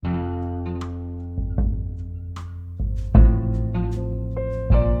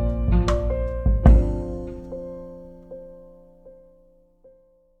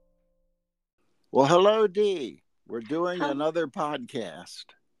Well, hello, Dee. We're doing How another podcast.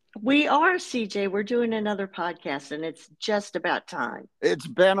 we are, CJ. We're doing another podcast, and it's just about time. It's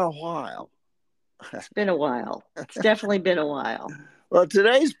been a while. It's been a while. It's definitely been a while. Well,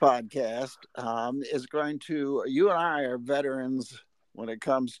 today's podcast is going to, you and I are veterans when it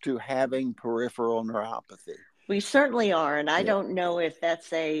comes to having peripheral neuropathy. We certainly are, and I Yeah. don't know if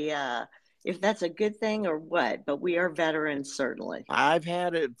that's a good thing or what, but we are veterans certainly. I've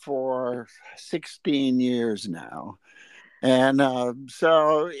had it for 16 years now. And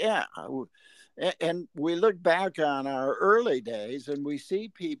yeah. And we look back on our early days and we see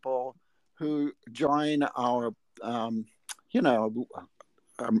people who join our, um, you know,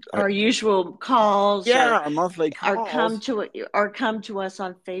 Our usual calls, yeah, our monthly or come calls. to come to us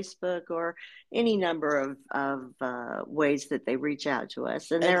on Facebook or any number of ways that they reach out to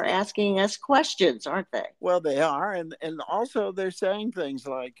us, and And they're asking us questions, aren't they? well, they are. And also they're saying things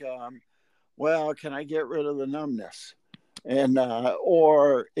like, well, can I get rid of the numbness? And,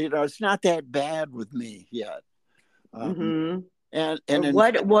 or, it's not that bad with me yet. Um, Mm-hmm. Or and in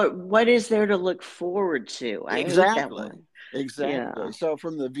what is there to look forward to? I hate that Exactly, one. exactly. Yeah. So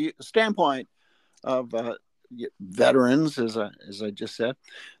from the standpoint of veterans, as I just said,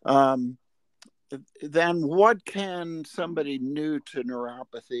 um, then what can somebody new to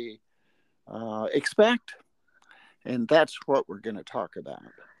neuropathy expect? And that's what we're going to talk about.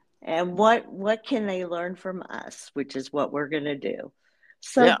 And what can they learn from us, which is what we're going to do.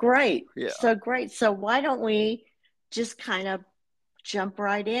 So Yeah, great. yeah, So great. So why don't we just kind of jump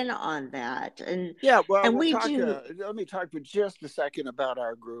right in on that? yeah. Well, And we'll we talk. do. Let me talk for just a second about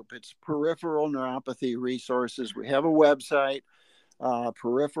our group. It's Peripheral Neuropathy Resources. We have a website,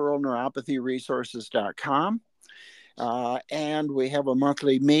 peripheralneuropathyresources.com. And we have a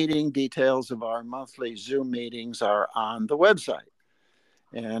monthly meeting. Details of our monthly Zoom meetings are on the website.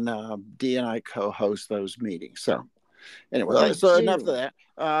 And Dee and I co host those meetings. So, We anyway, so enough of do. that.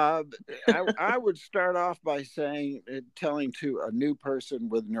 I would start off by saying, telling to a new person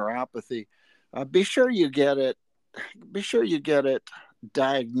with neuropathy, be sure you get it. Be sure you get it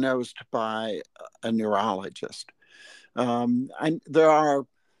diagnosed by a neurologist. There are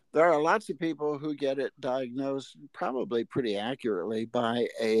lots of people who get it diagnosed probably pretty accurately by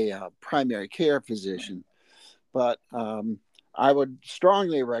a primary care physician, but I would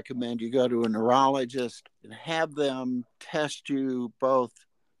strongly recommend you go to a neurologist and have them test you both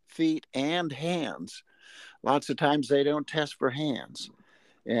feet and hands. Lots of times they don't test for hands,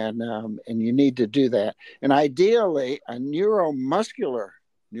 and you need to do that. And ideally, a neuromuscular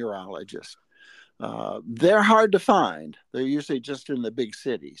neurologist. They're hard to find. They're usually just in the big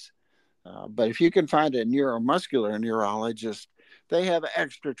cities. But if you can find a neuromuscular neurologist, they have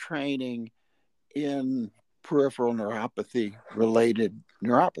extra training in peripheral neuropathy related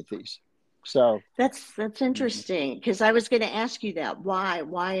neuropathies. So, That's interesting because I was going to ask you that. Why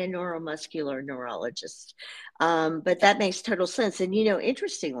a neuromuscular neurologist? But that makes total sense. And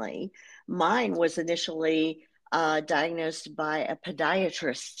interestingly, mine was initially diagnosed by a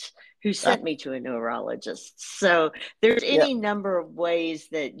podiatrist who sent me to a neurologist. So there's yeah, any number of ways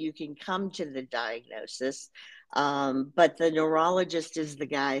that you can come to the diagnosis, but the neurologist is the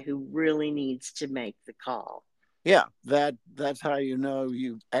guy who really needs to make the call. yeah, that's how you know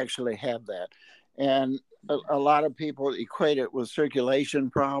you actually have that. And a lot of people equate it with circulation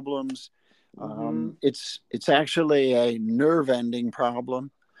problems. Hmm. It's actually a nerve ending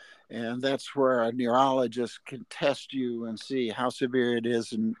problem, and that's where a neurologist can test you and see how severe it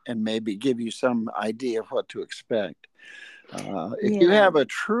is, and maybe give you some idea of what to expect. If you Yeah. have a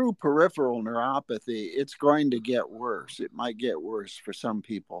true peripheral neuropathy, it's going to get worse. It might get worse for some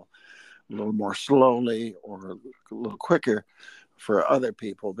people, a little more slowly or a little quicker for other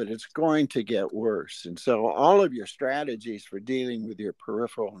people, but it's going to get worse. And so, all of your strategies for dealing with your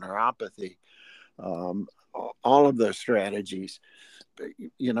peripheral neuropathy, um, all of those strategies,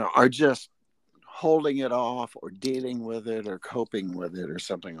 are just holding it off or dealing with it or coping with it or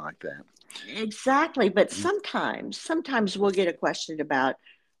something like that. Exactly. But sometimes we'll get a question about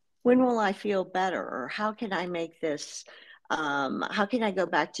when will I feel better, or how can I make this, how can I go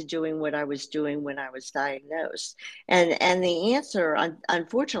back to doing what I was doing when I was diagnosed? And the answer,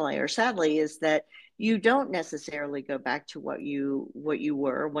 unfortunately or sadly, is that you don't necessarily go back to what you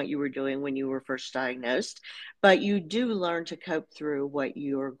were doing when you were first diagnosed, but you do learn to cope through what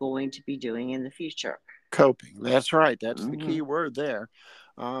you're going to be doing in the future. Coping. That's right. That's the key Hmm. word there.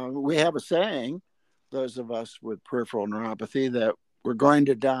 We have a saying, those of us with peripheral neuropathy, that we're going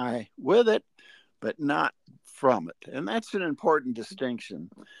to die with it, but not from it. And that's an important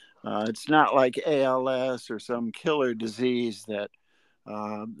distinction. It's not like ALS or some killer disease that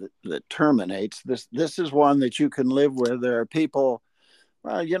that terminates. This is one that you can live with. There are people,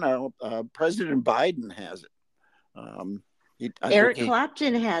 well, President Biden has it. I think Eric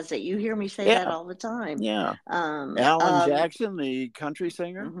Clapton has it. You hear me say that yeah, all the time. yeah. Um, Alan um, Jackson, the country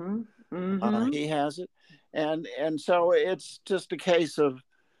singer, mhm, mhm. he has it, and so it's just a case of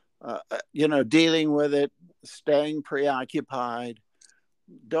dealing with it, staying preoccupied.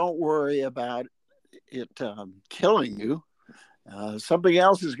 Don't worry about it killing you. Something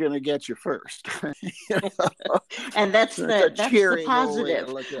else is going to get you first. You know? And that's That's a the cheery little way to positive,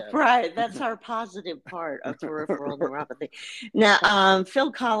 look at right? That's our positive part of peripheral neuropathy. Now,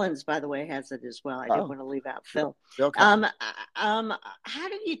 Phil Collins, by the way, has it as well. I didn't oh, want to leave out Phil. Bill Um, Collins. how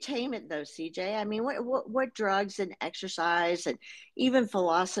do you tame it though, CJ? I mean, what drugs and exercise and even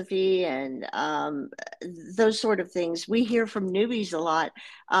philosophy and those sort of things we hear from newbies a lot.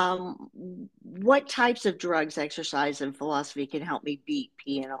 Um, what types of drugs, exercise, and philosophy can help me beat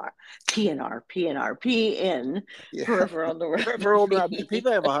PNR? PN, Yeah, peripheral peripheral neuropathy. neuropathy.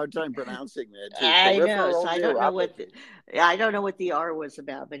 People have a hard time pronouncing that too. I know. So Peripheral neuropathy. I don't know what the R was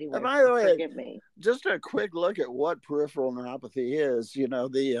about. But And anyway, by the way, forgive me. just a quick look at what peripheral neuropathy is. The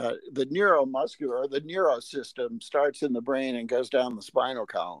neuromuscular, the neuro system starts in the brain and goes down the spinal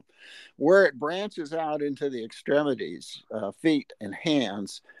column, where it branches out into the extremities, feet and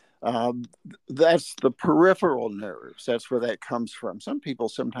hands. Um, that's the peripheral nerves. That's where that comes from. Some people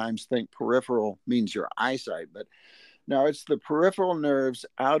sometimes think peripheral means your eyesight, but no, it's the peripheral nerves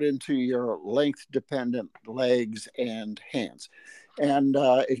out into your length dependent legs and hands. And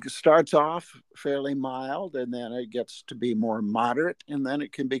it starts off fairly mild, and then it gets to be more moderate, and then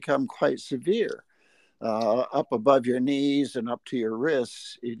it can become quite severe. Up above your knees and up to your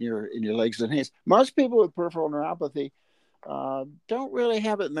wrists in your legs and hands. Most people with peripheral neuropathy don't really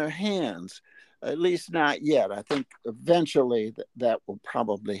have it in their hands, at least not yet. I think eventually that will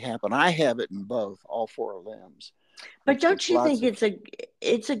probably happen. I have it in both, all four limbs. But don't you Lots think of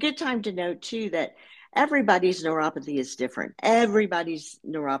it's a good time to note too that everybody's neuropathy is different. Everybody's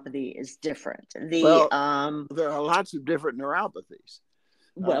neuropathy is different. well, there are lots of different neuropathies.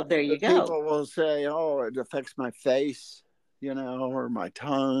 Well, there The you go. people will say, "Oh, it affects my face, or my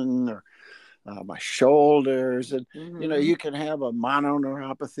tongue, or my shoulders," and Hmm. you can have a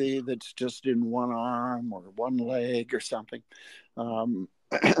mononeuropathy that's just in one arm or one leg or something. Um,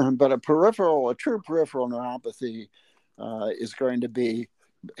 but a true peripheral neuropathy is going to be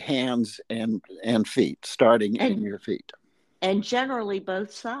hands and feet, starting in And your feet. generally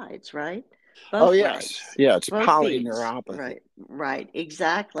both sides, right? Oh Both yes, legs, yeah, it's both feet. polyneuropathy. Right, right,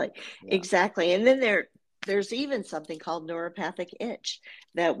 exactly, Yeah. exactly. And then there's even something called neuropathic itch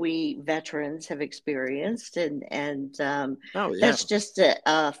that we veterans have experienced, and Oh yeah. that's just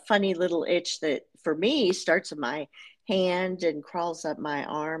a funny little itch that for me starts in my hand and crawls up my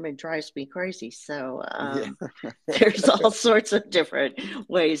arm and drives me crazy. So Yeah. there's all sorts of different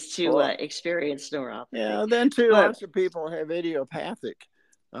ways to Well, experience neuropathy, yeah. Then too, but lots of people have idiopathic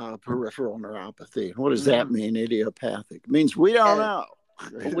peripheral neuropathy. What does that mhm. mean? Idiopathic means we don't Uh,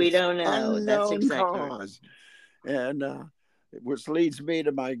 know. we It's don't know. That's unknown exactly right. cause, and which leads me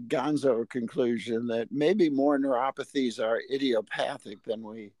to my gonzo conclusion that maybe more neuropathies are idiopathic than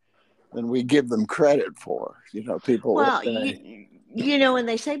we give them credit for. People will Well, say, and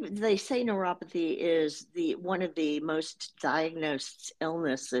they say neuropathy is the one of the most diagnosed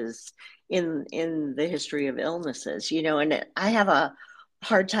illnesses in the history of illnesses. And I have a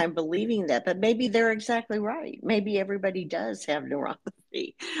hard time believing that, but maybe they're exactly right. Maybe everybody does have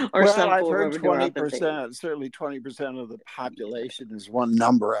neuropathy or well, some I've form heard of neuropathy. 20%, certainly 20% of the population is one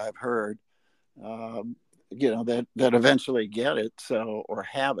number I've heard. Um, that eventually get it, or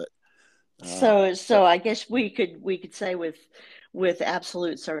have it. Uh, So I guess we could say with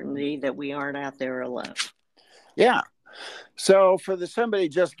absolute certainty that we aren't out there alone. yeah. So for somebody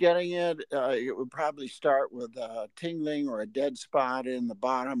just getting it would probably start with a tingling or a dead spot in the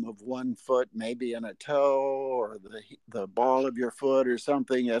bottom of one foot, maybe in a toe or the ball of your foot or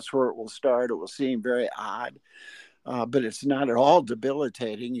something. That's where it will start. It will seem very odd, but it's not at all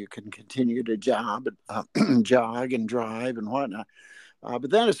debilitating. You can continue to jog and drive and whatnot. But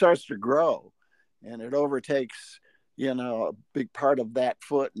then it starts to grow, and it overtakes a big part of that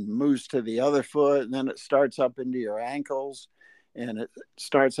foot and moves to the other foot, and then it starts up into your ankles, and it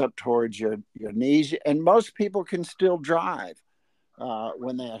starts up towards your knees. And most people can still drive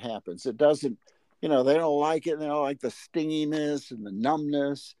when that happens. It doesn't, they don't like it. They don't like the stinginess and the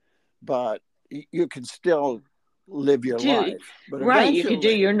numbness, but you can still live your Do life. But right, you can do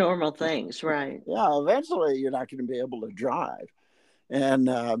eventually, your normal things, right? yeah, eventually you're not going to be able to drive. And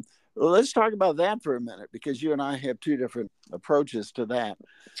Well, let's talk about that for a minute, because you and I have two different approaches to that.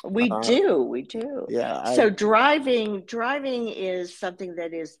 Uh, We do. yeah, So driving is something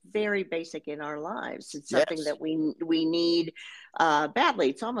that is very basic in our lives. It's something yes, that we need badly.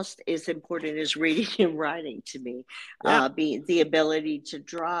 It's almost as important as reading and writing to me. yeah, Be the ability to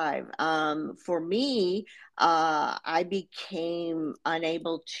drive. For me, I became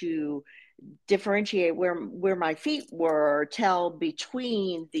unable to differentiate where my feet were, tell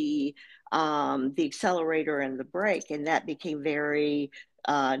between the accelerator and the brake, and that became very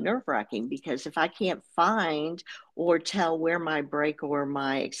nerve wracking, because if I can't find or tell where my brake or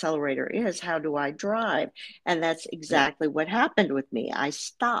my accelerator is, how do I drive? And that's yeah, exactly what happened with me. I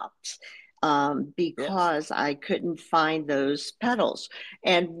stopped yes. because I couldn't find those pedals.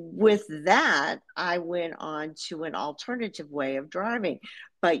 And with that, I went on to an alternative way of driving.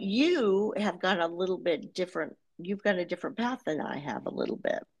 But you have got a little bit different, you've got a different path than I have a little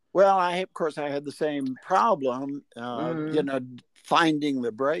bit. Well, of course, I had the same problem, Mm, finding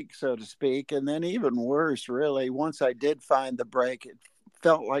the brake, so to speak. And then even worse, really, once I did find the brake, it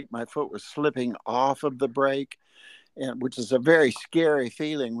felt like my foot was slipping off of the brake, and which is a very scary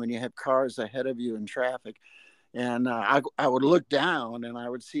feeling when you have cars ahead of you in traffic. And I would look down and I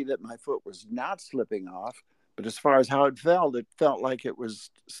would see that my foot was not slipping off. But as far as how it felt like it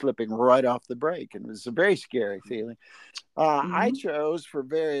was slipping right off the brake. And it was a very scary feeling. I mm, chose for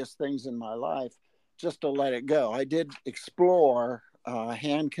various things in my life just to let it go. I did explore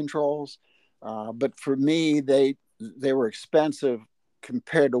hand controls, but for me, they were expensive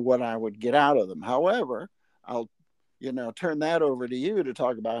compared to what I would get out of them. However, I'll turn that over to you to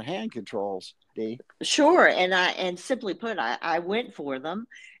talk about hand controls, Dee. sure. And simply put, I went for them.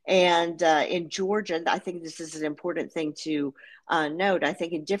 And in Georgia, I think this is an important thing to note. I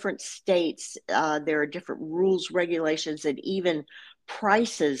think in different states, there are different rules, regulations, and even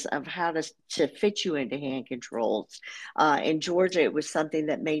prices of how to fit you into hand controls. In Georgia, it was something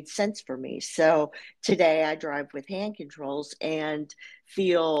that made sense for me. So today I drive with hand controls and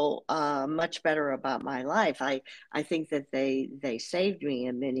feel much better about my life. I think that they saved me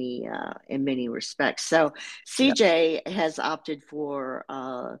in many respects. So Yeah, CJ has opted for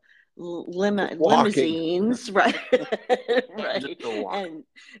walking, limousines, right? just Right, a walk.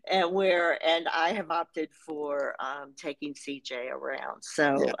 and I have opted for taking CJ around.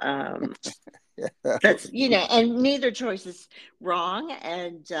 So Yeah, that's, and neither choice is wrong,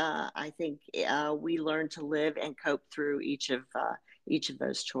 and I think we learn to live and cope through each of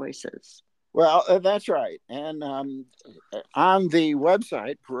those choices. well, that's right. And on the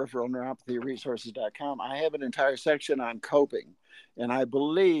website, peripheralneuropathyresources.com, I have an entire section on coping. And I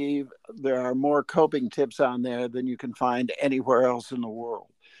believe there are more coping tips on there than you can find anywhere else in the world.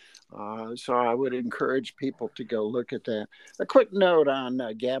 So I would encourage people to go look at that. A quick note on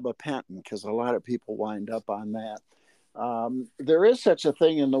gabapentin, because a lot of people wind up on that. There is such a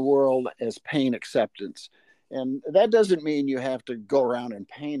thing in the world as pain acceptance. And that doesn't mean you have to go around in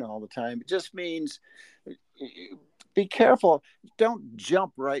pain all the time. It just means be careful. Don't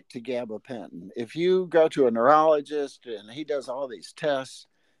jump right to gabapentin. If you go to a neurologist and he does all these tests,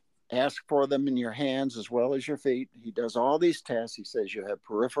 ask for them in your hands as well as your feet. He does all these tests. He says you have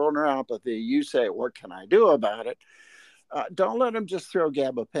peripheral neuropathy. You say, what can I do about it? Don't let him just throw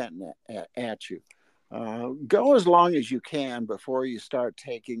gabapentin at you. Go as long as you can before you start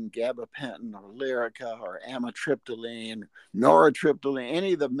taking gabapentin or Lyrica or amitriptyline, nortriptyline,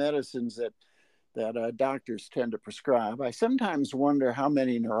 any of the medicines that doctors tend to prescribe. I sometimes wonder how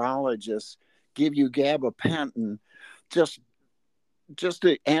many neurologists give you gabapentin just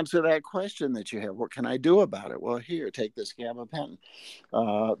to answer that question that you have. What can I do about it? Well, here, take this gabapentin.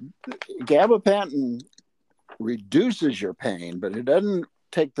 Uh, Gabapentin reduces your pain, but it doesn't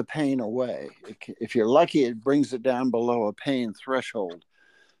take the pain away. If you're lucky, it brings it down below a pain threshold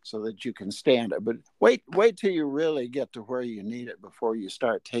so that you can stand it. But wait till you really get to where you need it before you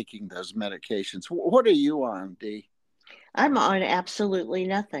start taking those medications. What are you on, Dee? I'm on absolutely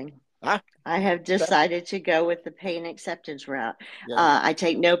nothing. Ah, I have that, decided to go with the pain acceptance route. yeah, I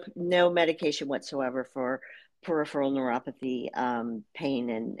take no medication whatsoever for peripheral neuropathy, pain,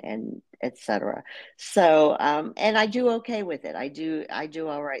 and etc. So, and I do okay with it. I do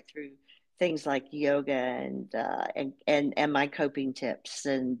all right through things like yoga and my coping tips,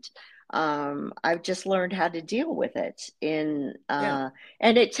 and I've just learned how to deal with it. yeah.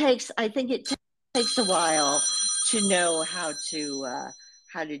 And it takes, I think it takes a while to know how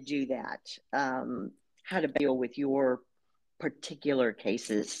to do that, how to deal with your particular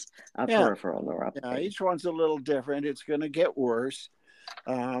cases of Yeah, peripheral yeah, neuropathy. each one's a little different. It's going to get worse,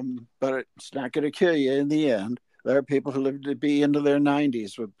 but it's not going to kill you in the end. There are people who live to be into their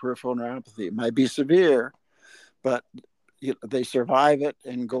 90s with peripheral neuropathy. It might be severe, but they survive it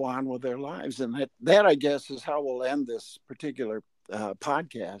and go on with their lives. And that I guess, is how we'll end this particular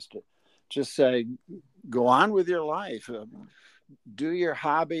podcast. Just say, go on with your life. Do your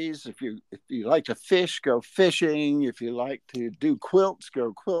hobbies. If you like to fish, go fishing. If you like to do quilts,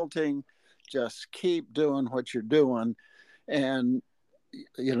 go quilting. Just keep doing what you're doing, and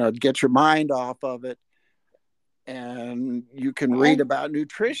get your mind off of it. And you can read about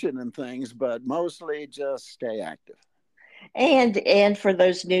nutrition and things, but mostly just stay active. And for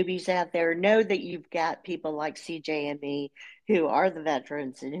those newbies out there, know that you've got people like CJ and me who are the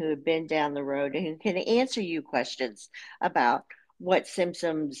veterans and who have been down the road and who can answer you questions about what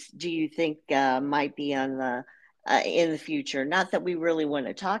symptoms do you think might be on the in the future. Not that we really want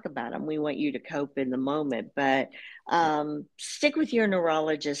to talk about them. We want you to cope in the moment, but stick with your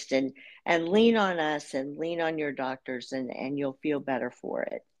neurologist and lean on us and lean on your doctors, and you'll feel better for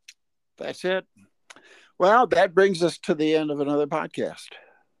it. That's it. Well, that brings us to the end of another podcast.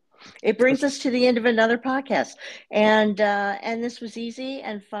 It brings us to the end of another podcast, and this was easy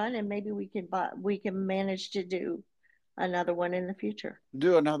and fun, and maybe we can manage to do another one in the future.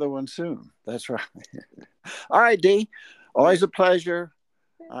 Do another one soon. That's right. All right, Dee. Always a pleasure.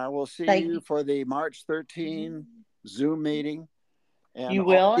 We'll see you for the March 13 Zoom meeting. And you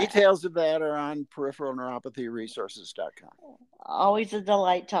will. Details of that are on peripheralneuropathyresources.com. Always a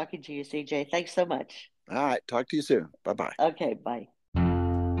delight talking to you, CJ. Thanks so much. All right. Talk to you soon. Bye-bye. Okay, bye.